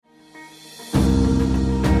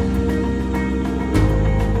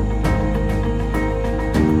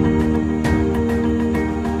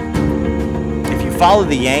follow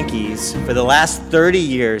the Yankees, for the last 30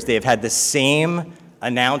 years, they have had the same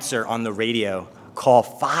announcer on the radio call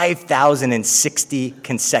 5,060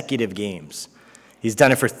 consecutive games. He's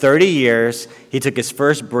done it for 30 years. He took his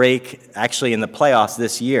first break, actually, in the playoffs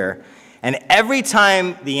this year. And every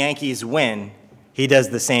time the Yankees win, he does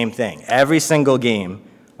the same thing. Every single game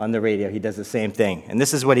on the radio, he does the same thing. And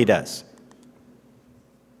this is what he does.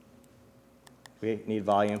 We need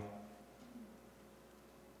volume.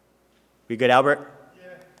 We good, Albert?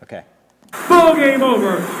 Yeah. Okay. Ball game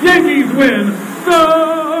over. Yankees win.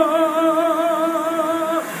 The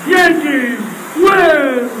Yankees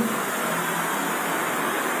win.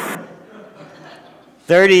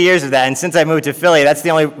 30 years of that, and since I moved to Philly, that's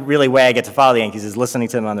the only really way I get to follow the Yankees is listening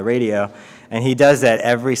to them on the radio, and he does that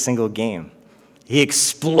every single game. He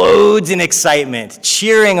explodes in excitement,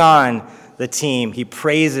 cheering on the team. He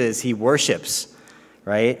praises, he worships,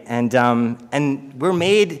 right? And we're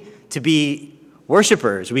made to be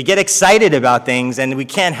worshipers. We get excited about things, and we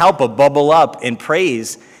can't help but bubble up in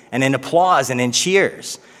praise and in applause and in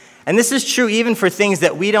cheers. And this is true even for things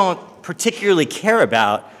that we don't particularly care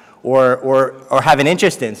about or have an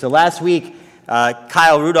interest in. So last week,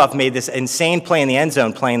 Kyle Rudolph made this insane play in the end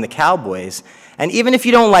zone playing the Cowboys. And even if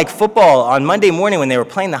you don't like football, on Monday morning when they were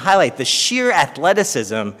playing the highlight, the sheer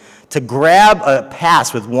athleticism to grab a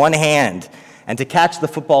pass with one hand and to catch the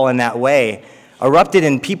football in that way erupted,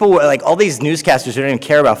 and people were like, all these newscasters who don't even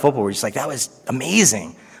care about football were just like, that was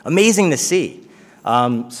amazing to see.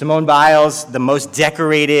 Simone Biles, the most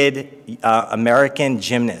decorated American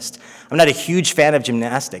gymnast. I'm not a huge fan of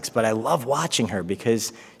gymnastics, but I love watching her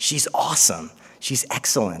because she's awesome. She's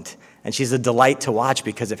excellent. And she's a delight to watch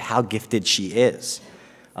because of how gifted she is.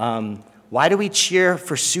 Why do we cheer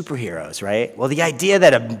for superheroes, right? Well, the idea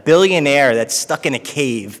that a billionaire that's stuck in a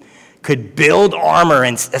cave could build armor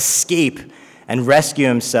and escape and rescue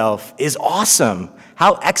himself is awesome.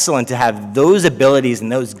 How excellent to have those abilities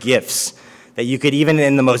and those gifts that you could, even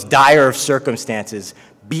in the most dire of circumstances,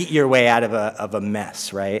 beat your way out of a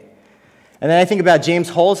mess, right? And then I think about James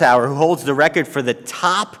Holzhauer, who holds the record for the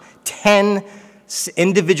top 10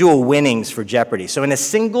 individual winnings for Jeopardy. So in a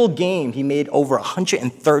single game, he made over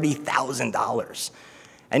 $130,000.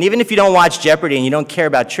 And even if you don't watch Jeopardy and you don't care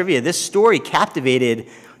about trivia, this story captivated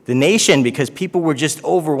the nation because people were just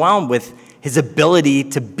overwhelmed with his ability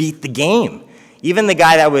to beat the game. Even the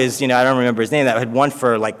guy that was, I don't remember his name, that had won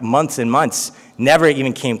for like months and months, never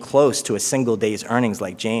even came close to a single day's earnings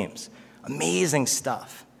like James. Amazing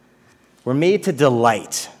stuff. We're made to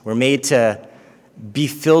delight. We're made to be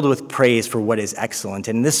filled with praise for what is excellent.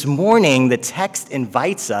 And this morning, the text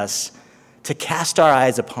invites us to cast our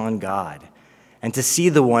eyes upon God and to see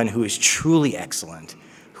the one who is truly excellent,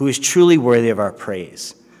 who is truly worthy of our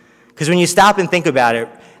praise. Because when you stop and think about it,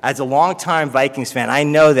 as a longtime Vikings fan, I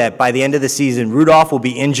know that by the end of the season, Rudolph will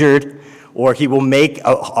be injured or he will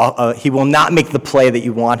not make the play that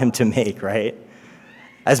you want him to make, right?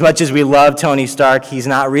 As much as we love Tony Stark, he's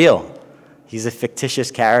not real. He's a fictitious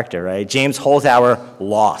character, right? James Holzhauer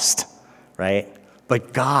lost, right?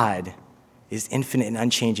 But God is infinite and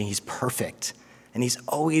unchanging. He's perfect, and he's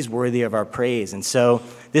always worthy of our praise. And so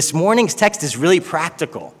this morning's text is really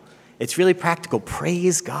practical. It's really practical.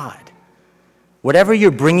 Praise God. Whatever you're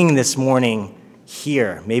bringing this morning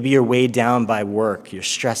here, maybe you're weighed down by work, you're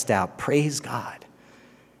stressed out, praise God.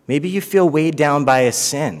 Maybe you feel weighed down by a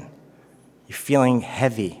sin. You're feeling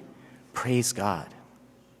heavy. Praise God.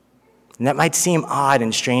 And that might seem odd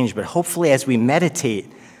and strange, but hopefully as we meditate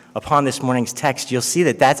upon this morning's text, you'll see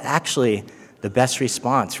that that's actually the best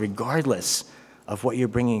response, regardless of what you're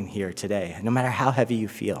bringing here today, no matter how heavy you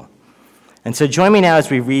feel. And so join me now as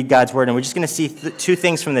we read God's word, and we're just going to see two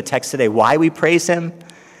things from the text today, why we praise him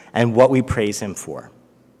and what we praise him for.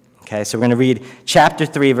 Okay, so we're going to read chapter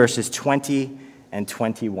 3, verses 20 and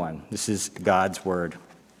 21. This is God's word.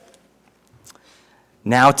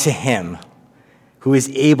 Now to him who is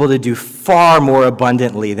able to do far more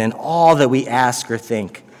abundantly than all that we ask or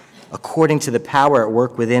think, according to the power at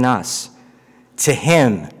work within us. To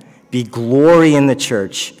him be glory in the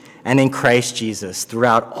church and in Christ Jesus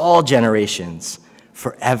throughout all generations,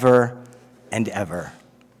 forever and ever.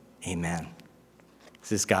 Amen.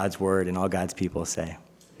 This is God's word, and all God's people say.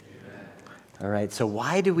 Amen. All right, so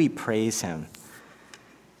why do we praise him?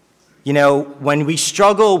 When we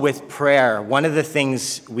struggle with prayer, one of the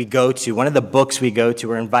things we go to, one of the books we go to,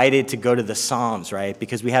 we're invited to go to the Psalms, right?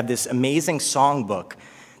 Because we have this amazing songbook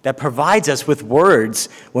that provides us with words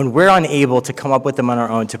when we're unable to come up with them on our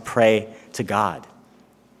own to pray to God.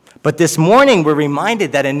 But this morning, we're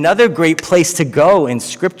reminded that another great place to go in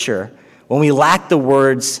Scripture when we lack the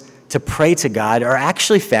words to pray to God are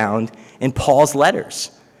actually found in Paul's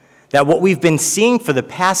letters. that what we've been seeing for the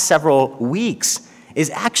past several weeks is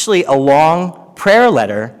actually a long prayer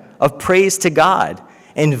letter of praise to God,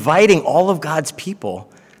 inviting all of God's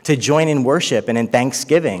people to join in worship and in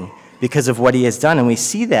thanksgiving because of what he has done. And we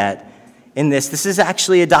see that in this. This is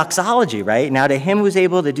actually a doxology, right? Now to him who's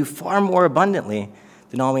able to do far more abundantly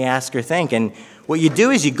than all we ask or think. And what you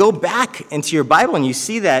do is you go back into your Bible and you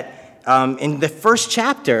see that in the first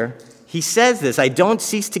chapter, he says this, I don't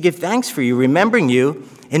cease to give thanks for you, remembering you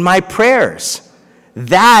in my prayers.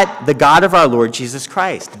 That the God of our Lord Jesus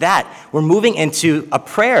Christ. That we're moving into a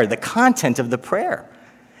prayer, the content of the prayer.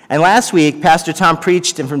 And last week, Pastor Tom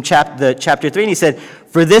preached from chapter 3, and he said,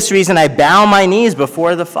 for this reason I bow my knees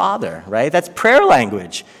before the Father, right? That's prayer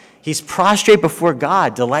language. He's prostrate before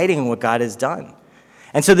God, delighting in what God has done.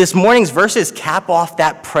 And so this morning's verses cap off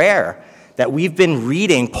that prayer that we've been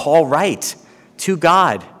reading Paul write to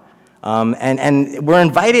God. And we're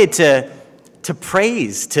invited to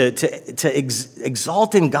praise, to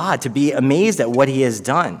exalt in God, to be amazed at what he has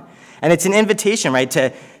done. And it's an invitation, right,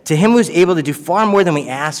 to him who's able to do far more than we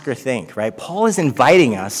ask or think, right? Paul is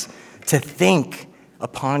inviting us to think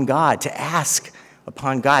upon God, to ask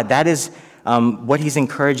upon God. That is what he's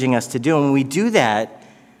encouraging us to do. And when we do that,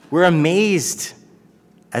 we're amazed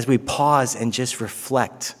as we pause and just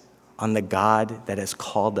reflect on the God that has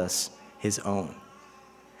called us his own.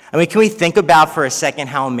 I mean, can we think about for a second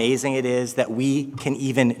how amazing it is that we can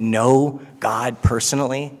even know God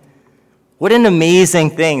personally? What an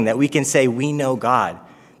amazing thing that we can say we know God,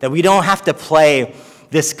 that we don't have to play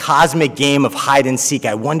this cosmic game of hide and seek.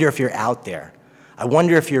 I wonder if you're out there. I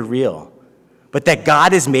wonder if you're real. But that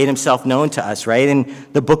God has made himself known to us, right? In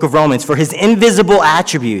the book of Romans, for his invisible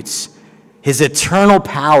attributes, his eternal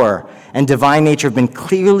power and divine nature have been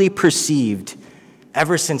clearly perceived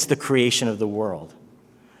ever since the creation of the world.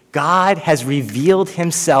 God has revealed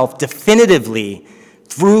himself definitively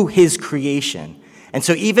through his creation. And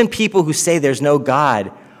so even people who say there's no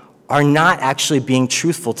God are not actually being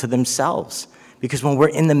truthful to themselves. Because when we're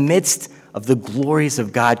in the midst of the glories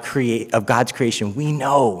of God's creation, we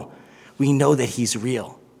know that he's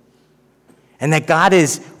real. And that God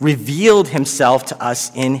has revealed himself to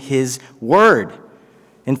us in his word.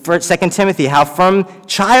 In 2 Timothy, how from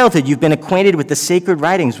childhood you've been acquainted with the sacred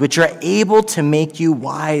writings, which are able to make you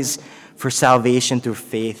wise for salvation through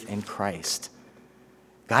faith in Christ.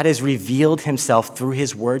 God has revealed himself through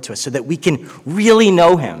his word to us so that we can really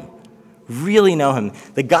know him. Really know him.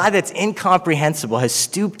 The God that's incomprehensible has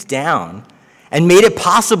stooped down and made it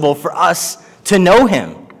possible for us to know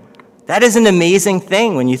him. That is an amazing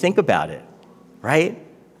thing when you think about it, right?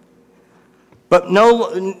 But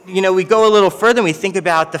we go a little further and we think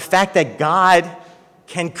about the fact that God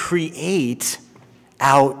can create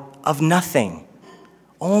out of nothing.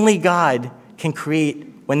 Only God can create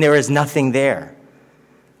when there is nothing there.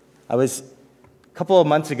 A couple of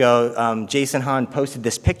months ago, Jason Hahn posted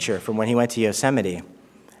this picture from when he went to Yosemite.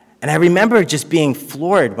 And I remember just being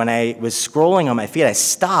floored when I was scrolling on my feed. I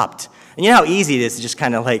stopped. And you know how easy it is to just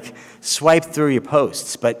kind of like swipe through your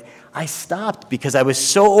posts. But I stopped because I was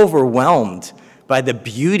so overwhelmed by the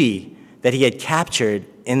beauty that he had captured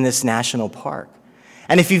in this national park.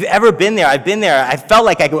 And if you've ever been there, I've been there, I felt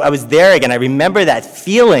like I was there again. I remember that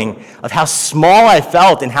feeling of how small I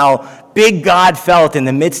felt and how big God felt in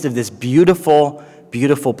the midst of this beautiful,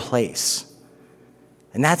 beautiful place.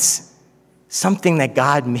 And that's something that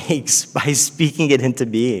God makes by speaking it into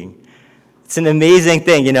being. It's an amazing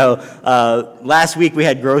thing. Last week we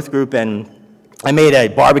had growth group and I made a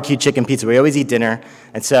barbecue chicken pizza. We always eat dinner.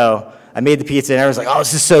 And so I made the pizza, and I was like, oh,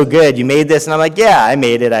 this is so good. You made this? And I'm like, yeah, I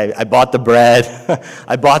made it. I bought the bread.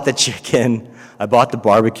 I bought the chicken. I bought the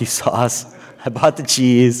barbecue sauce. I bought the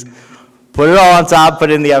cheese. Put it all on top, put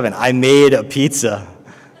it in the oven. I made a pizza.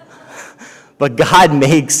 But God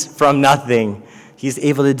makes from nothing. He's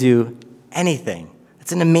able to do anything.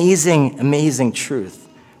 It's an amazing, amazing truth,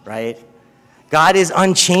 right? God is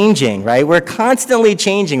unchanging, right? We're constantly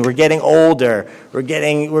changing. We're getting older. We're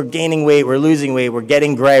gaining weight. We're losing weight. We're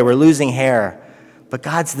getting gray. We're losing hair. But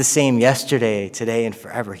God's the same yesterday, today, and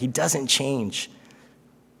forever. He doesn't change.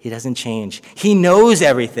 He doesn't change. He knows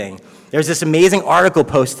everything. There's this amazing article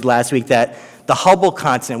posted last week that the Hubble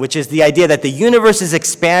constant, which is the idea that the universe is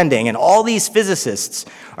expanding, and all these physicists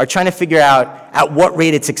are trying to figure out at what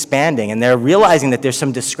rate it's expanding, and they're realizing that there's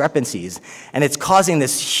some discrepancies, and it's causing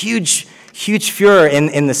this huge furor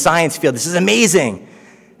in the science field. This is amazing.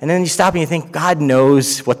 And then you stop and you think, God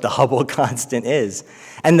knows what the Hubble constant is.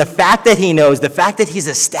 And the fact that he knows, the fact that he's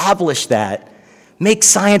established that, makes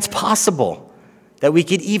science possible. That we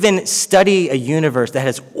could even study a universe that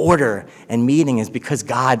has order and meaning is because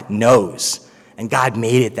God knows. And God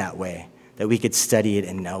made it that way, that we could study it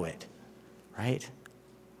and know it. right?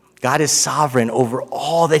 God is sovereign over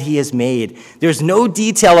all that he has made. There's no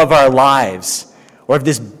detail of our lives or of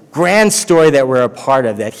this grand story that we're a part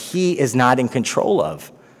of that he is not in control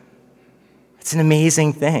of. It's an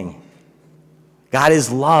amazing thing. God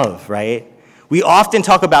is love, right? We often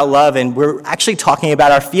talk about love, and we're actually talking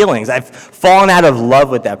about our feelings. I've fallen out of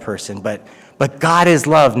love with that person, but God is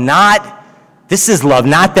love. This is love,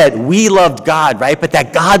 not that we loved God, right? But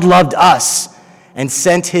that God loved us and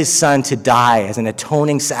sent his son to die as an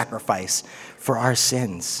atoning sacrifice for our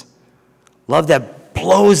sins. Love that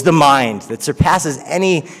blows the mind, that surpasses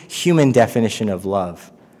any human definition of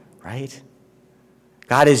love, right?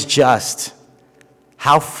 God is just.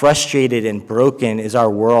 How frustrated and broken is our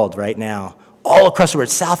world right now? All across the world,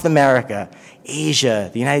 South America, Asia,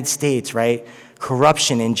 the United States, right?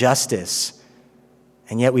 Corruption, injustice.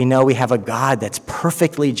 And yet we know we have a God that's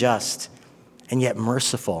perfectly just and yet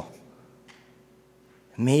merciful.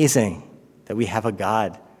 Amazing that we have a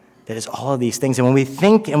God that is all of these things. And when we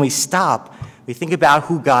think and we stop, we think about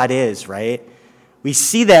who God is, right? We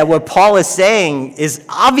see that what Paul is saying is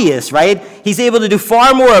obvious, right? He's able to do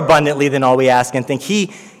far more abundantly than all we ask and think.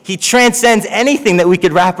 He transcends anything that we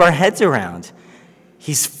could wrap our heads around.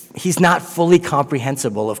 He's not fully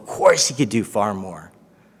comprehensible. Of course he could do far more.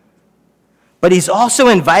 But he's also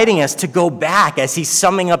inviting us to go back as he's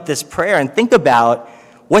summing up this prayer and think about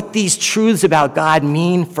what these truths about God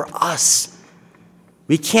mean for us.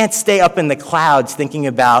 We can't stay up in the clouds thinking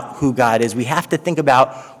about who God is. We have to think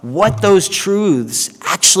about what those truths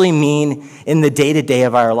actually mean in the day-to-day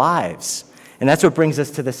of our lives. And that's what brings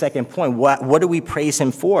us to the second point. What do we praise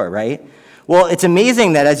him for, right? Well, it's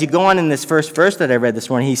amazing that as you go on in this first verse that I read this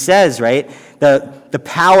morning, he says, right, the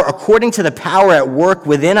power, according to the power at work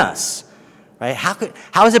within us, right?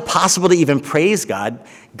 How is it possible to even praise God?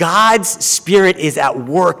 God's Spirit is at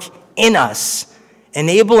work in us,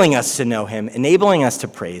 enabling us to know him, enabling us to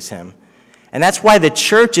praise him. And that's why the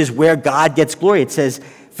church is where God gets glory. It says,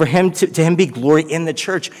 for him to him be glory in the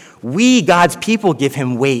church. We, God's people, give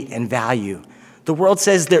him weight and value. The world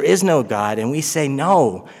says there is no God, and we say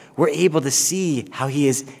no. We're able to see how he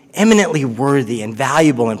is eminently worthy and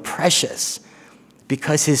valuable and precious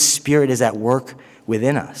because his Spirit is at work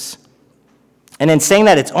within us. And in saying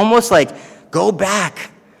that, it's almost like, go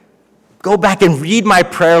back and read my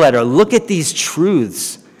prayer letter. Look at these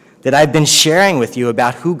truths that I've been sharing with you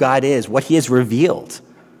about who God is, what he has revealed,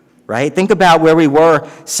 right? Think about where we were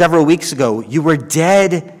several weeks ago. You were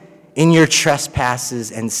dead in your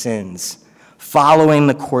trespasses and sins, following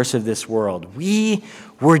the course of this world. We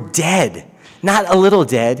were dead, not a little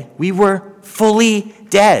dead. We were fully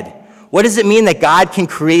dead. What does it mean that God can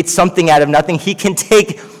create something out of nothing? He can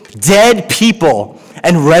take dead people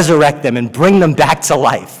and resurrect them and bring them back to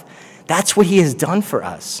life. That's what he has done for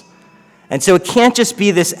us. And so it can't just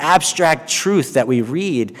be this abstract truth that we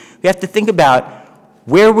read. We have to think about,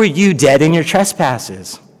 where were you dead in your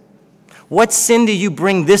trespasses? What sin do you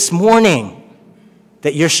bring this morning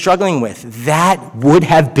that you're struggling with? That would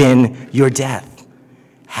have been your death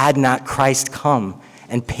had not Christ come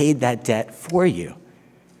and paid that debt for you.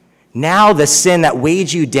 Now the sin that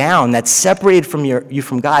weighed you down, that separated you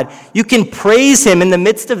from God, you can praise him in the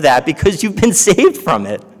midst of that because you've been saved from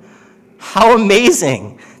it. How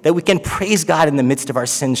amazing that we can praise God in the midst of our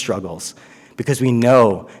sin struggles because we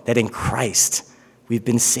know that in Christ we've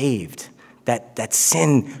been saved, that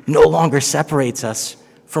sin no longer separates us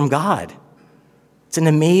from God. It's an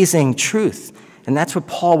amazing truth, and that's what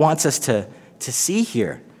Paul wants us to see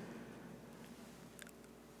here.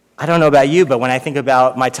 I don't know about you, but when I think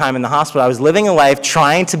about my time in the hospital, I was living a life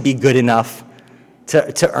trying to be good enough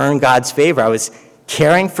to earn God's favor. I was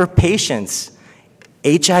caring for patients,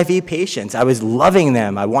 HIV patients. I was loving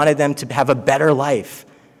them. I wanted them to have a better life.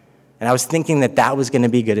 And I was thinking that was going to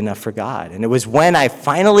be good enough for God. And it was when I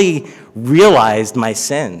finally realized my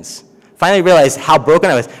sins, finally realized how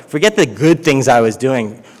broken I was. Forget the good things I was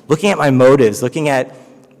doing. Looking at my motives, looking at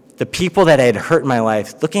the people that I had hurt in my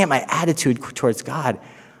life, looking at my attitude towards God,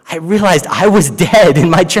 I realized I was dead in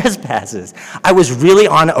my trespasses. I was really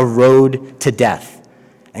on a road to death,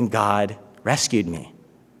 and God rescued me.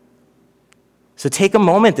 So take a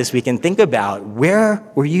moment this week and think about, where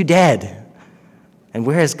were you dead? And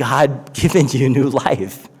where has God given you new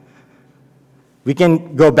life? We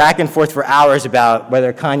can go back and forth for hours about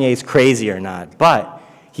whether Kanye's crazy or not, but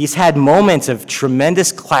he's had moments of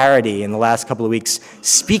tremendous clarity in the last couple of weeks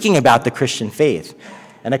speaking about the Christian faith.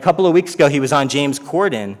 And a couple of weeks ago, he was on James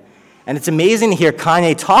Corden, and it's amazing to hear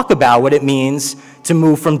Kanye talk about what it means to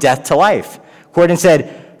move from death to life. Corden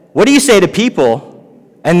said, "What do you say to people?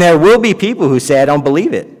 And there will be people who say, I don't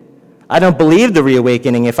believe it. I don't believe the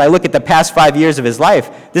reawakening. If I look at the past 5 years of his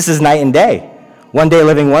life, this is night and day. one day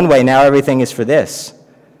living one way, now everything is for this.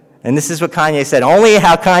 And this is what Kanye said, only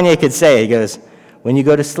how Kanye could say it. He goes, when you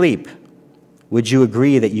go to sleep, would you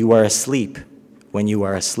agree that you are asleep when you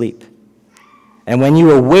are asleep? And when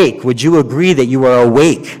you awake, would you agree that you are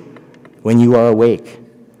awake when you are awake?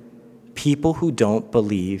 People who don't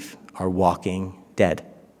believe are walking dead.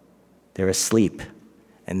 They're asleep,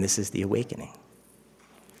 and this is the awakening.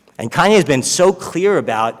 And Kanye has been so clear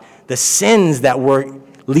about the sins that were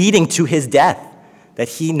leading to his death that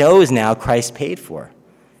he knows now Christ paid for.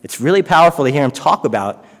 It's really powerful to hear him talk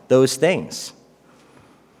about those things.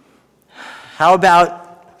 How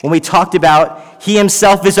about when we talked about he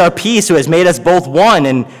himself is our peace who has made us both one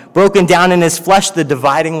and broken down in his flesh the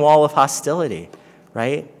dividing wall of hostility,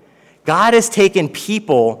 right? God has taken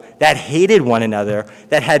people that hated one another,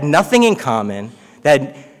 that had nothing in common,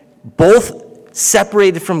 that both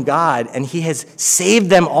separated from God, and he has saved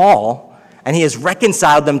them all, and he has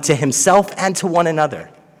reconciled them to himself and to one another.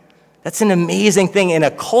 That's an amazing thing in a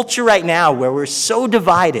culture right now where we're so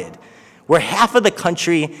divided, where half of the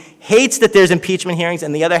country hates that there's impeachment hearings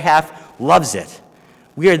and the other half loves it.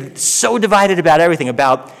 We are so divided about everything,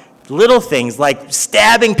 about little things like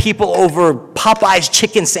stabbing people over Popeye's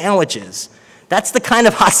chicken sandwiches. That's the kind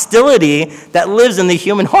of hostility that lives in the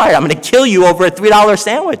human heart. I'm going to kill you over a $3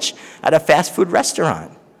 sandwich at a fast food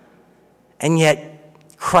restaurant. And yet,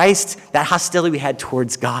 Christ, that hostility we had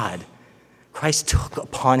towards God, Christ took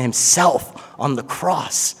upon himself on the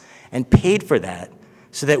cross and paid for that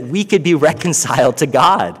so that we could be reconciled to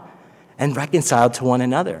God and reconciled to one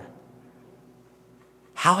another.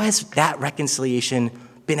 How has that reconciliation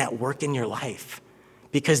been at work in your life?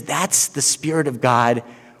 Because that's the Spirit of God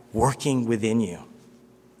working within you.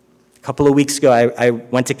 A couple of weeks ago, I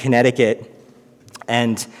went to Connecticut,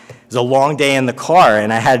 and it was a long day in the car,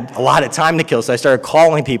 and I had a lot of time to kill, so I started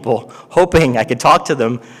calling people, hoping I could talk to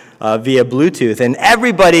them via Bluetooth, and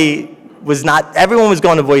everyone was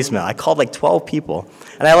going to voicemail. I called like 12 people,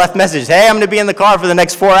 and I left messages, hey, I'm going to be in the car for the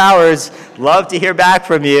next 4 hours, love to hear back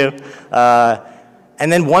from you.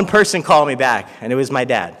 And then one person called me back, and it was my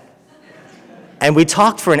dad. And we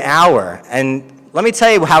talked for an hour, and let me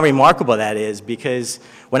tell you how remarkable that is, because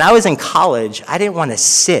when I was in college, I didn't want to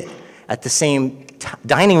sit at the same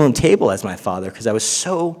dining room table as my father because I was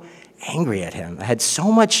so angry at him. I had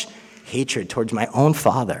so much hatred towards my own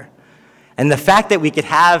father. And the fact that we could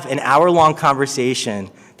have an hour-long conversation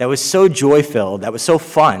that was so joy-filled, that was so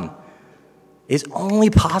fun, is only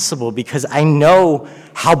possible because I know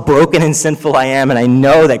how broken and sinful I am, and I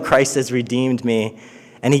know that Christ has redeemed me,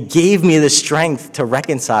 and he gave me the strength to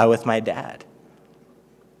reconcile with my dad.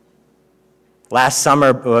 Last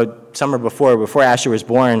summer, before Asher was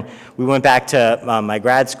born, we went back to my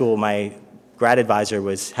grad school. My grad advisor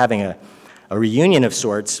was having a reunion of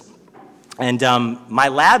sorts, and my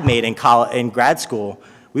lab mate in grad school,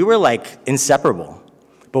 we were like inseparable.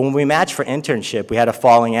 But when we matched for internship, we had a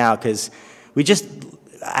falling out because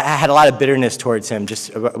I had a lot of bitterness towards him,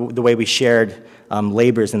 just the way we shared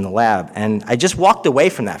labors in the lab. And I just walked away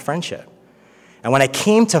from that friendship. And when I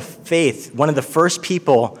came to faith, one of the first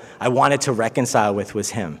people I wanted to reconcile with was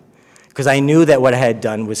him, because I knew that what I had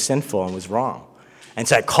done was sinful and was wrong. And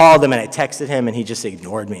so I called him and I texted him, and he just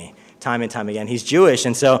ignored me time and time again. He's Jewish,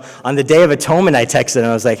 and so on the Day of Atonement, I texted him.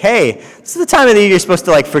 I was like, hey, this is the time of the year you're supposed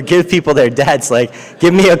to forgive people their debts.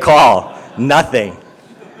 Give me a call. Nothing.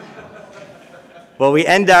 Well, we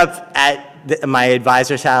end up at my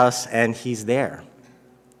advisor's house, and he's there.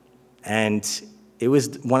 And it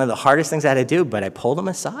was one of the hardest things I had to do, but I pulled him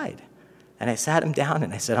aside, and I sat him down,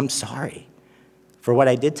 and I said, I'm sorry for what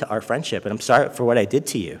I did to our friendship, and I'm sorry for what I did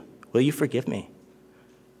to you. Will you forgive me?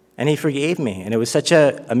 And he forgave me, and it was such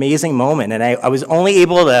an amazing moment, and I was only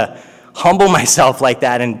able to humble myself like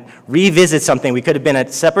that and revisit something. We could have been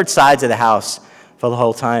at separate sides of the house for the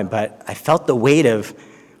whole time, but I felt the weight of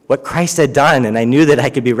what Christ had done, and I knew that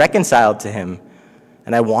I could be reconciled to him,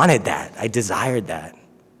 and I wanted that. I desired that.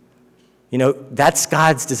 That's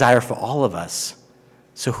God's desire for all of us.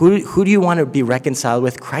 So who do you want to be reconciled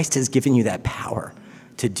with? Christ has given you that power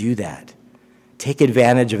to do that. Take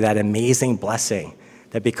advantage of that amazing blessing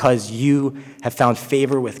that because you have found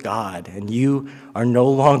favor with God and you are no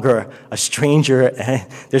longer a stranger,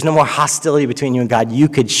 there's no more hostility between you and God, you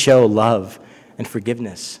could show love and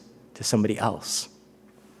forgiveness to somebody else.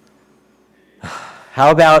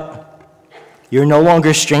 How about you're no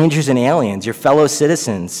longer strangers and aliens, you're fellow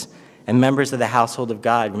citizens and members of the household of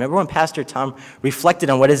God. Remember when Pastor Tom reflected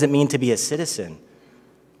on what does it mean to be a citizen?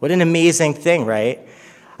 What an amazing thing, right?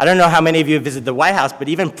 I don't know how many of you have visited the White House, but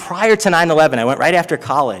even prior to 9/11, I went right after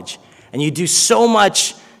college, and you do so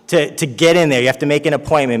much to get in there. You have to make an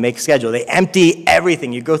appointment, make a schedule. They empty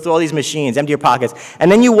everything. You go through all these machines, empty your pockets,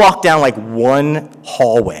 and then you walk down like one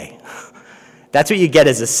hallway. That's what you get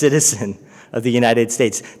as a citizen of the United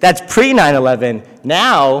States. That's pre-9/11.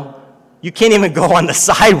 Now, you can't even go on the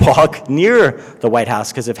sidewalk near the White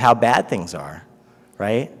House because of how bad things are,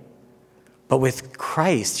 right? But with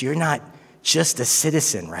Christ, you're not just a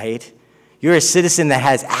citizen, right? You're a citizen that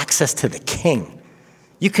has access to the King.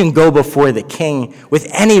 You can go before the King with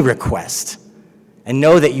any request and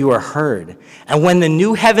know that you are heard. And when the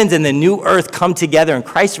new heavens and the new earth come together and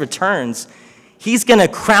Christ returns, he's going to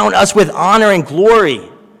crown us with honor and glory.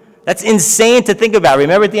 That's insane to think about.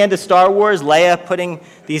 Remember at the end of Star Wars, Leia putting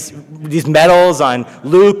these medals on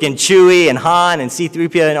Luke and Chewie and Han and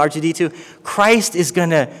C-3PO and R2-D2? Christ is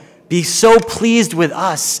going to be so pleased with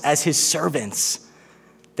us as his servants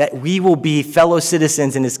that we will be fellow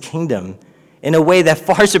citizens in his kingdom in a way that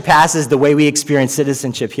far surpasses the way we experience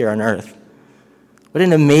citizenship here on earth. What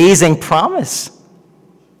an amazing promise.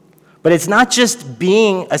 But it's not just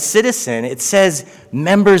being a citizen. It says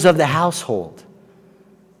members of the household.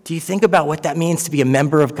 Do you think about what that means to be a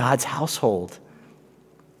member of God's household?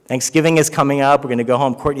 Thanksgiving is coming up. We're going to go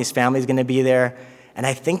home. Courtney's family is going to be there. And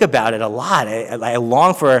I think about it a lot. I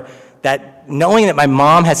long for that, knowing that my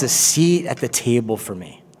mom has a seat at the table for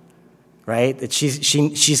me, right? That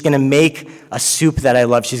she's going to make a soup that I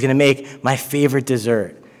love. She's going to make my favorite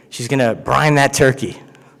dessert. She's going to brine that turkey,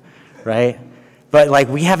 right? But like,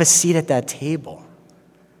 we have a seat at that table.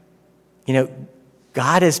 You know,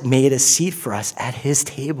 God has made a seat for us at his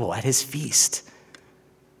table, at his feast.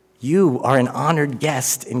 You are an honored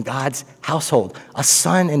guest in God's household, a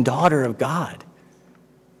son and daughter of God.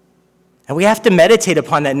 And we have to meditate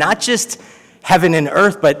upon that, not just heaven and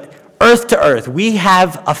earth, but earth to earth. We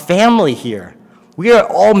have a family here. We are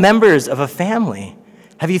all members of a family.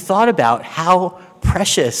 Have you thought about how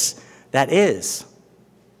precious that is?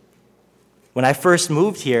 When I first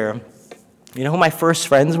moved here, you know who my first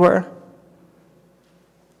friends were?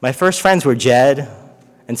 My first friends were Jed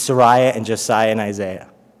and Sariah and Josiah and Isaiah.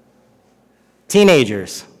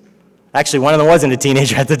 Teenagers. Actually, one of them wasn't a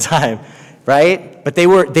teenager at the time, right? But they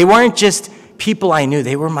weren't just people I knew.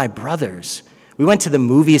 They were my brothers. We went to the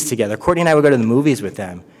movies together. Courtney and I would go to the movies with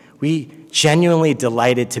them. We genuinely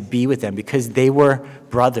delighted to be with them because they were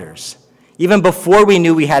brothers. Even before we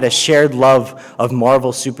knew we had a shared love of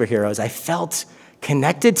Marvel superheroes, I felt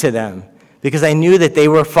connected to them because I knew that they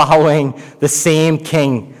were following the same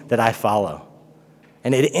king that I follow.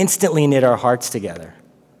 And it instantly knit our hearts together.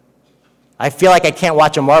 I feel like I can't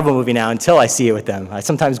watch a Marvel movie now until I see it with them. I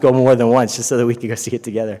sometimes go more than once just so that we can go see it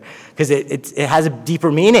together because it has a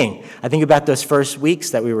deeper meaning. I think about those first weeks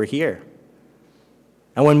that we were here.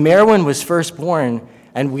 And when Merwin was first born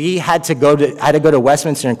and I had to go to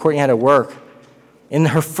Westminster and Courtney had to work, in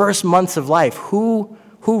her first months of life, who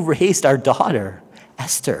raised our daughter?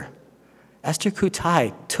 Esther. Esther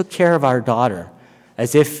Kutai took care of our daughter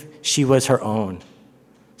as if she was her own.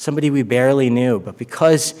 Somebody we barely knew, but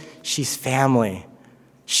because she's family,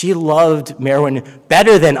 she loved Merwin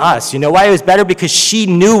better than us. You know why it was better? Because she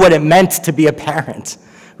knew what it meant to be a parent.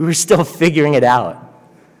 We were still figuring it out.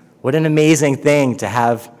 What an amazing thing to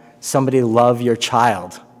have somebody love your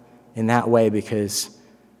child in that way because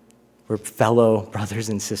we're fellow brothers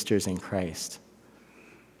and sisters in Christ.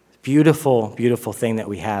 Beautiful, beautiful thing that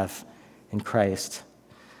we have in Christ.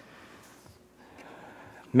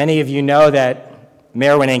 Many of you know that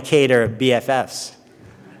Merwin and Kate are BFFs.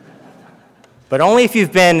 But only if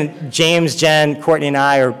you've been James, Jen, Courtney, and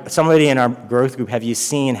I, or somebody in our growth group, have you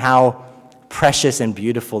seen how precious and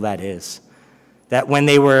beautiful that is. That when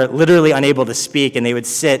they were literally unable to speak and they would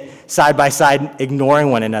sit side by side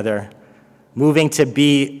ignoring one another, moving to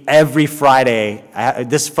be every Friday.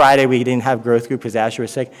 This Friday we didn't have growth group because Asher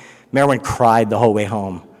was sick. Merwin cried the whole way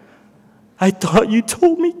home. I thought you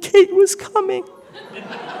told me Kate was coming.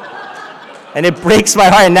 And it breaks my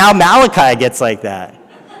heart. And now Malachi gets like that.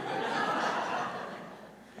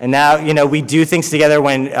 And now, we do things together.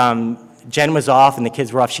 When Jen was off and the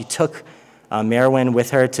kids were off, she took Merwin with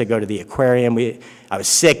her to go to the aquarium. I was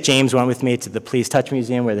sick. James went with me to the Please Touch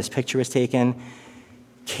Museum where this picture was taken.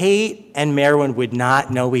 Kate and Merwin would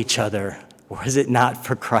not know each other, was it not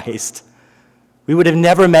for Christ. We would have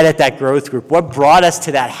never met at that growth group. What brought us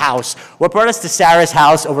to that house? What brought us to Sarah's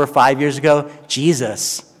house over 5 years ago?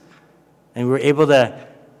 Jesus. And we were able to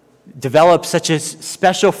develop such a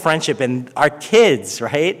special friendship. And our kids,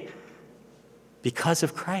 right? Because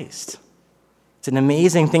of Christ. It's an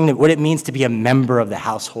amazing thing, what it means to be a member of the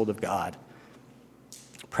household of God.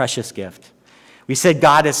 Precious gift. We said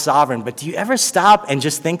God is sovereign, but do you ever stop and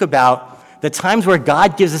just think about the times where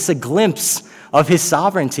God gives us a glimpse of his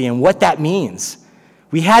sovereignty and what that means.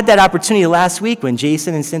 We had that opportunity last week when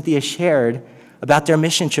Jason and Cynthia shared about their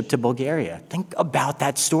mission trip to Bulgaria. Think about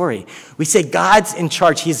that story. We say God's in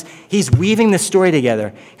charge. He's weaving the story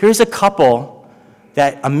together. Here's a couple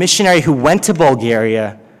a missionary who went to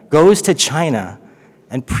Bulgaria goes to China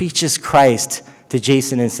and preaches Christ to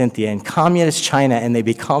Jason and Cynthia in communist China, and they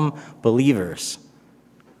become believers.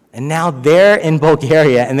 And now they're in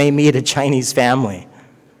Bulgaria, and they meet a Chinese family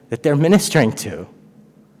that they're ministering to,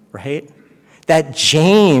 right? That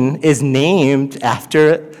Jane is named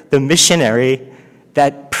after the missionary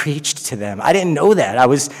that preached to them. I didn't know that. I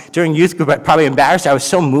was, during youth group, probably embarrassed. I was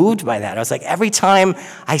so moved by that. I was like, every time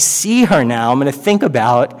I see her now, I'm going to think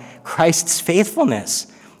about Christ's faithfulness.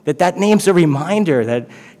 That name's a reminder that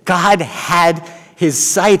God had his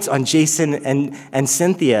sights on Jason and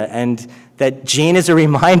Cynthia, and that Jane is a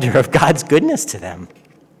reminder of God's goodness to them.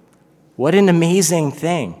 What an amazing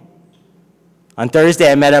thing. On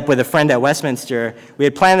Thursday, I met up with a friend at Westminster. We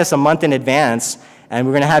had planned this a month in advance, and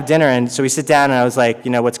we were going to have dinner, and so we sit down, and I was like,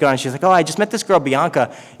 what's going on? She's like, I just met this girl,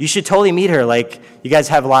 Bianca. You should totally meet her. Like, you guys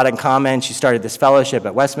have a lot in common. She started this fellowship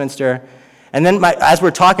at Westminster. And then as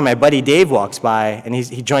we're talking, my buddy Dave walks by, and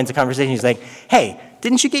he joins the conversation. He's like, hey,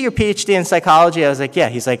 didn't you get your PhD in psychology? I was like, yeah.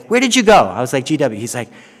 He's like, where did you go? I was like, GW. He's like,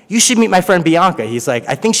 you should meet my friend Bianca. He's like,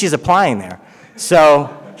 I think she's applying there.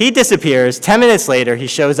 So he disappears. 10 minutes later, he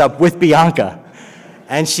shows up with Bianca.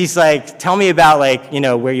 And she's like, tell me about,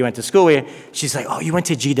 where you went to school. She's like, oh, you went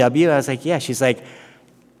to GW? I was like, yeah. She's like,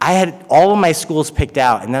 I had all of my schools picked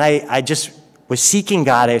out, and then I just was seeking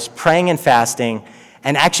God. I was praying and fasting.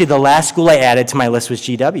 And actually, the last school I added to my list was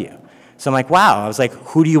GW. So I'm like, wow. I was like,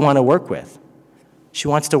 who do you want to work with? She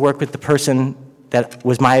wants to work with the person that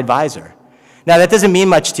was my advisor. Now, that doesn't mean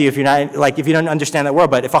much to you if you're not, if you don't understand that word,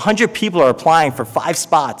 but if 100 people are applying for 5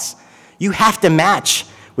 spots, you have to match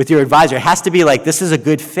with your advisor. It has to be like, this is a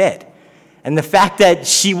good fit. And the fact that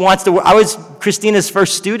she wants to work, I was Christina's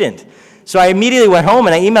first student. So I immediately went home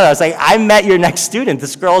and I emailed her. I was like, I met your next student.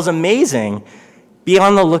 This girl is amazing. Be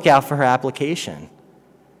on the lookout for her application.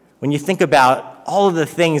 When you think about all of the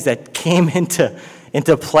things that came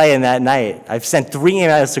into play in that night, I've sent 3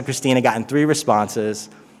 emails to Christina, gotten 3 responses.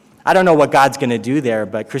 I don't know what God's going to do there,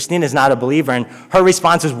 but Christina's not a believer, and her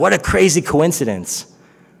response was, what a crazy coincidence.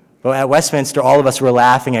 But at Westminster, all of us were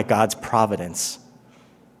laughing at God's providence.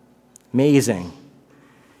 Amazing.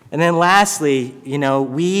 And then lastly,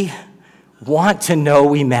 we want to know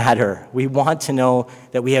we matter. We want to know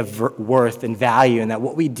that we have worth and value, and that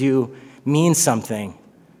what we do means something.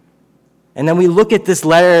 And then we look at this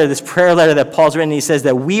letter, this prayer letter that Paul's written, and he says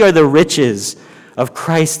that we are the riches of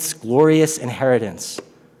Christ's glorious inheritance.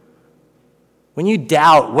 When you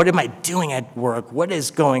doubt, what am I doing at work? What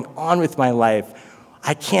is going on with my life?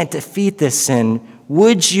 I can't defeat this sin.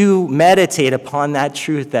 Would you meditate upon that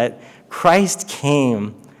truth that Christ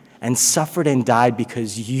came and suffered and died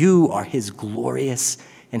because you are his glorious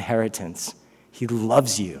inheritance? He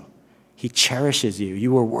loves you. He cherishes you.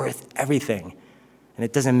 You are worth everything. And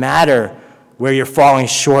it doesn't matter where you're falling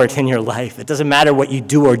short in your life. It doesn't matter what you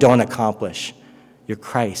do or don't accomplish. You're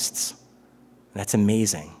Christ's. That's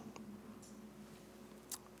amazing.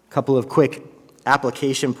 A couple of quick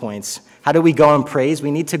application points. How do we go in praise?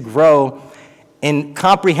 We need to grow in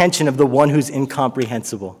comprehension of the one who's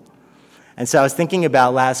incomprehensible. And so I was thinking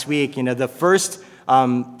about last week, the first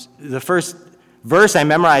verse I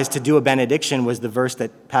memorized to do a benediction was the verse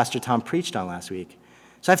that Pastor Tom preached on last week.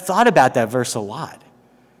 So I've thought about that verse a lot.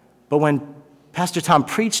 But when Pastor Tom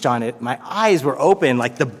preached on it, my eyes were open,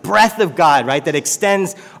 like the breath of God, right, that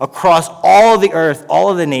extends across all the earth, all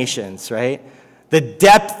of the nations, right? The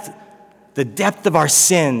depth of our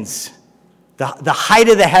sins, the height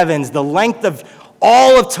of the heavens, the length of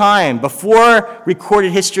all of time, before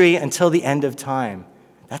recorded history until the end of time.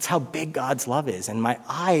 That's how big God's love is. And my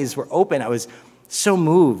eyes were open. I was so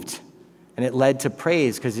moved. And it led to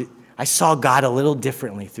praise because I saw God a little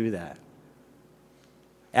differently through that.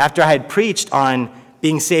 After I had preached on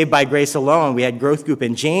being saved by grace alone, we had growth group,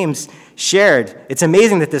 and James shared. It's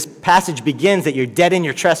amazing that this passage begins that you're dead in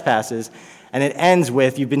your trespasses, and it ends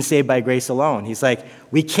with you've been saved by grace alone. He's like,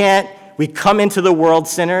 we come into the world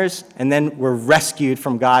sinners, and then we're rescued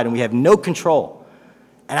from God, and we have no control.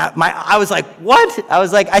 And I was like, what? I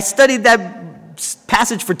was like, I studied that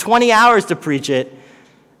passage for 20 hours to preach it,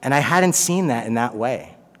 and I hadn't seen that in that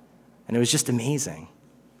way. And it was just amazing.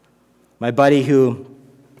 My buddy who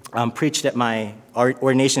preached at my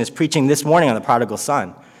ordination is preaching this morning on the prodigal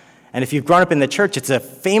son. And if you've grown up in the church, it's a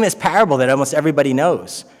famous parable that almost everybody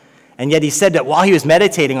knows. And yet he said that while he was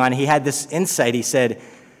meditating on it, he had this insight. He said,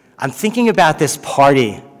 I'm thinking about this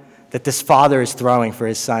party that this father is throwing for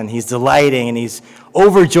his son. He's delighting and he's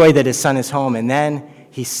overjoyed that his son is home. And then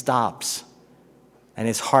he stops. And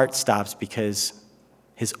his heart stops because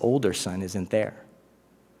his older son isn't there.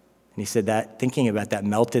 And he said that, thinking about that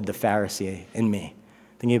melted the Pharisee in me.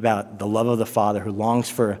 Thinking about the love of the father who longs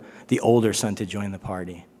for the older son to join the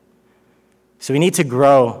party. So we need to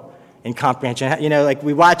grow in comprehension. You know, like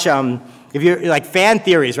we watch, if you're like fan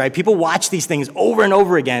theories, right? People watch these things over and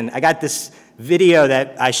over again. I got this video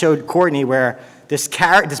that I showed Courtney where this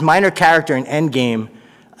minor character in Endgame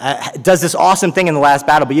does this awesome thing in the last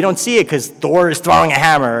battle, but you don't see it because Thor is throwing a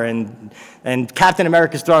hammer and Captain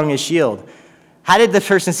America is throwing his shield. How did the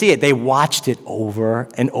person see it? They watched it over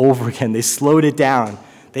and over again. They slowed it down.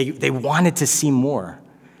 They wanted to see more.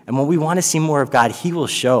 And when we want to see more of God, he will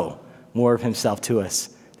show more of himself to us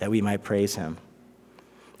that we might praise him.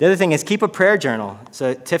 The other thing is keep a prayer journal.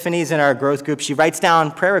 So Tiffany's in our growth group. She writes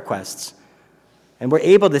down prayer requests. And we're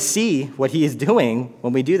able to see what he is doing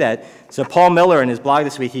when we do that. So Paul Miller, in his blog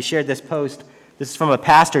this week, he shared this post. This is from a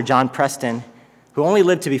pastor, John Preston, who only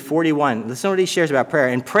lived to be 41. Listen to what he shares about prayer.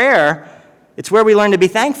 In prayer, it's where we learn to be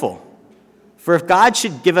thankful. For if God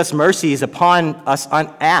should give us mercies upon us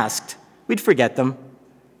unasked, we'd forget them.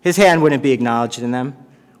 His hand wouldn't be acknowledged in them.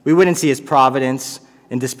 We wouldn't see his providence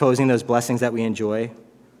in disposing those blessings that we enjoy.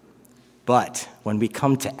 But when we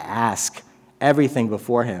come to ask everything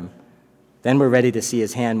before him, then we're ready to see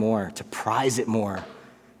his hand more, to prize it more,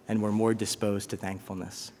 and we're more disposed to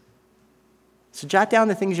thankfulness. So jot down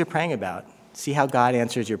the things you're praying about. See how God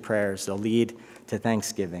answers your prayers. They'll lead to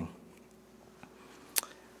thanksgiving.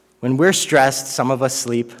 When we're stressed, some of us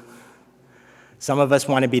sleep. Some of us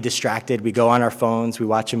want to be distracted. We go on our phones, we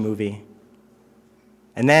watch a movie.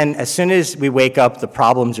 And then as soon as we wake up, the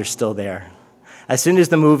problems are still there. As soon as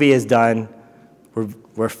the movie is done,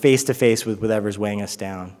 we're face to face with whatever's weighing us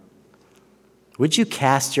down. Would you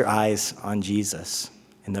cast your eyes on Jesus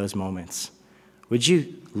in those moments? Would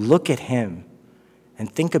you look at him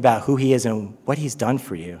and think about who he is and what he's done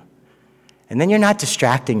for you? And then you're not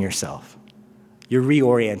distracting yourself. You're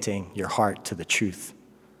reorienting your heart to the truth.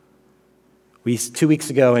 2 weeks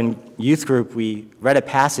ago in youth group, we read a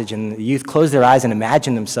passage and the youth closed their eyes and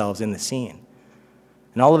imagined themselves in the scene.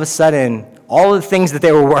 And all of a sudden, all of the things that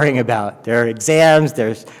they were worrying about, their exams,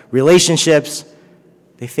 their relationships,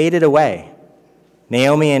 they faded away.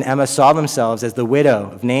 Naomi and Emma saw themselves as the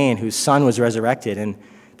widow of Nain, whose son was resurrected, and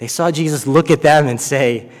they saw Jesus look at them and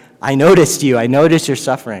say, I noticed you, I noticed your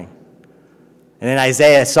suffering. And then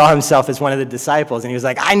Isaiah saw himself as one of the disciples, and he was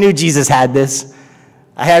like, I knew Jesus had this.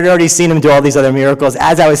 I had already seen him do all these other miracles.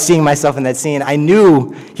 As I was seeing myself in that scene, I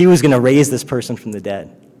knew he was going to raise this person from the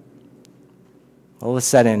dead. All of a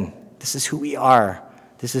sudden, this is who we are.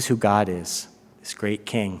 This is who God is, this great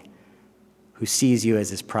king who sees you as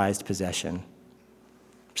his prized possession.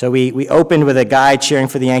 So we opened with a guy cheering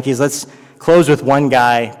for the Yankees. Let's close with one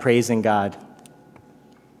guy praising God.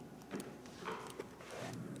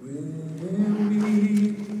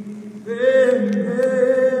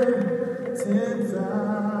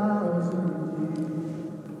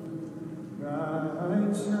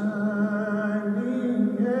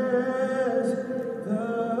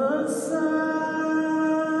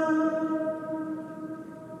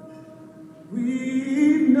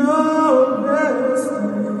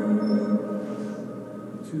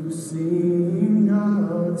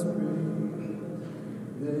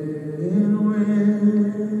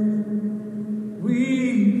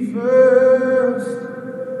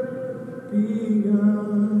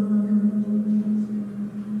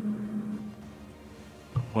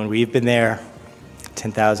 When we've been there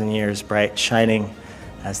 10,000 years, bright, shining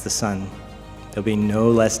as the sun, there'll be no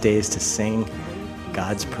less days to sing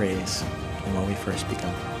God's praise than when we first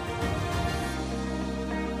begun.